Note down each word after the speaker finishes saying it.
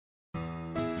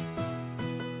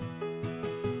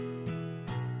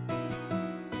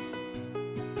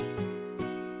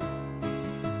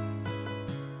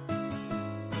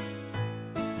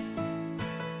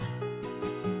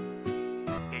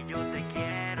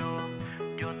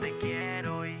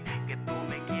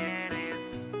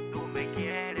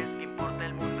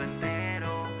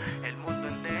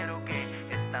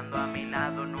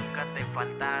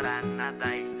faltara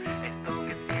nada. Y esto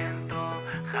que siento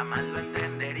jamás lo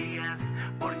entenderías,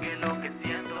 porque lo que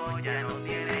siento ya no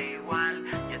tiene igual.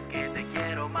 Y es que te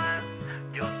quiero más,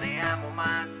 yo te amo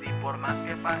más, y por más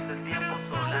que pase el tiempo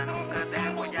sola nunca te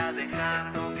voy a dejar.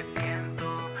 Esto que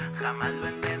siento jamás lo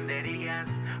entenderías,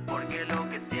 porque lo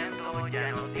que siento ya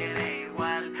no tiene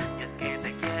igual. Y es que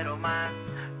te quiero más,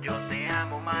 yo te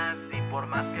amo más, y por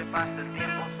más que pase el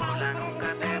tiempo sola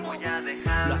nunca te voy a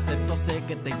dejar. Lo acepto, sé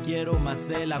que te quiero más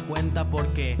de la cuenta,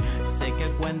 porque sé que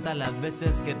cuenta las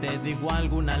veces que te digo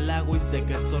algún halago, y sé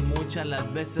que son muchas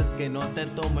las veces que no te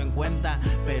tomo en cuenta,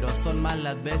 pero son más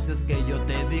las veces que yo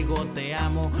te digo te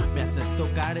amo. Me haces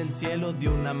tocar el cielo de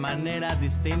una manera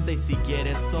distinta, y si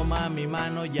quieres toma mi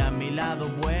mano y a mi lado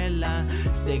vuela.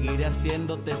 Seguiré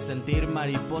haciéndote sentir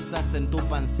mariposas en tu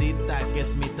pancita, que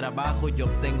es mi trabajo y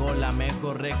obtengo la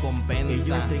mejor recompensa. Y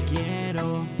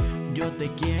yo te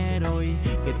quiero y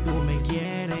que tú me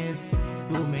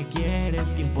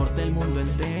quieres que importa el mundo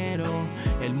entero,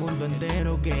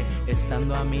 que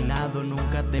estando a mi lado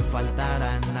nunca te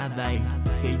faltará nada. Y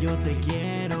que yo te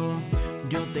quiero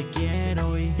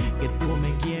y que tú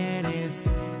me quieres,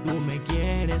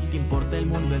 que importa el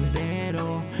mundo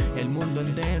entero,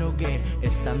 que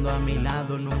estando a mi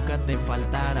lado nunca te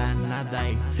faltará nada.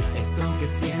 Y esto que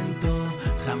siento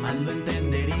jamás lo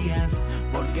entenderías,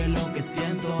 porque lo que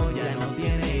siento ya no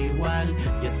tiene igual.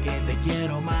 Y es que te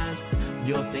quiero más,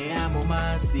 yo te amo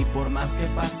más, y por más que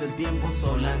pase el tiempo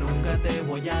sola nunca te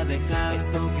voy a dejar.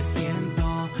 Esto que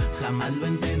siento jamás lo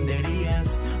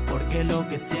entenderías, porque lo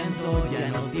que siento ya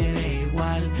no tiene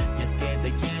igual. Y es que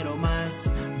te quiero más,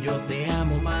 yo te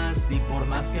amo más, y por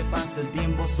más que pase el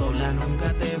tiempo sola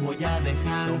nunca te voy a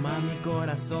dejar. Toma mi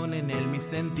corazón, en él mis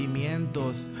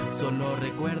sentimientos, solo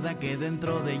recuerda que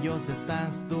dentro de ellos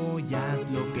estás tú, y haz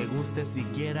lo que gustes si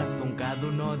quieras con cada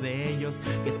uno de ellos,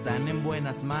 que están en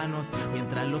buenas manos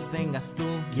mientras los tengas tú.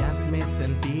 Y hazme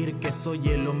sentir que soy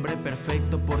el hombre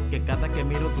perfecto, porque cada que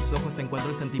miro tus ojos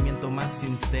encuentro el sentimiento más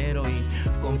sincero. Y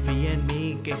confía en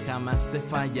mí que jamás te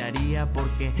fallaría,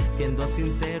 porque siendo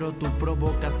sincero tú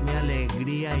provocas mi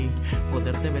alegría. Y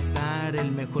poderte besar,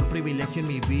 el mejor privilegio en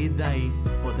mi vida, y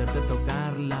poderte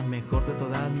tocar, la mejor de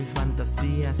todas mis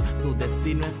fantasías. Tu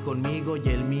destino es conmigo y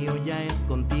el mío ya es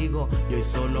contigo, y hoy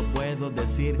solo puedo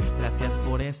decir gracias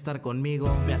por estar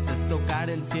conmigo. Me haces tocar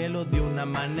el cielo de una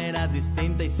manera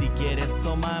distinta, y si quieres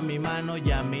toma mi mano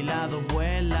y a mi lado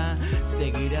vuela.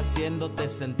 Seguiré haciéndote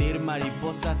sentir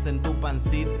mariposas en tu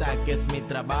pancita, que es mi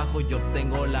trabajo y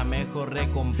obtengo la mejor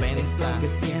recompensa. Eso que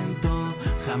siento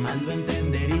jamás lo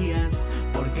entenderías,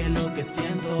 porque lo que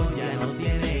siento ya no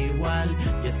tiene igual.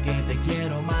 Y es que te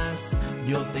quiero más,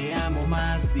 yo te amo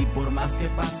más, y por más que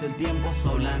pase el tiempo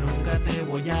sola nunca te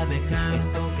voy a dejar.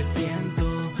 Esto que siento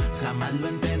jamás lo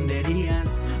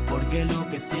entenderías, porque lo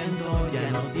que siento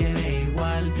ya no tiene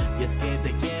igual. Y es que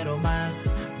te quiero más,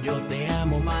 yo te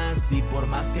amo más, y por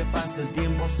más que pase el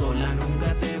tiempo sola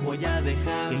nunca te voy a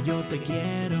dejar. Que yo te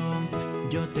quiero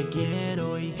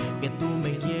y que tú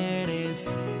me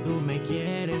quieres,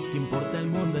 que importa el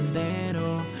mundo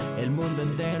entero,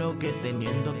 que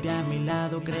teniéndote a mi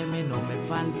lado, créeme, no me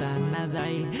falta nada.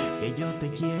 Y que yo te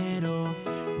quiero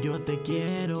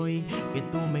y que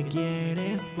tú me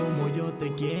quieres como yo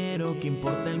te quiero, que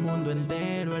importa el mundo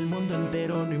entero,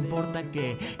 no importa,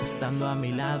 que estando a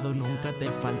mi lado nunca te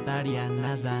faltaría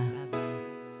nada.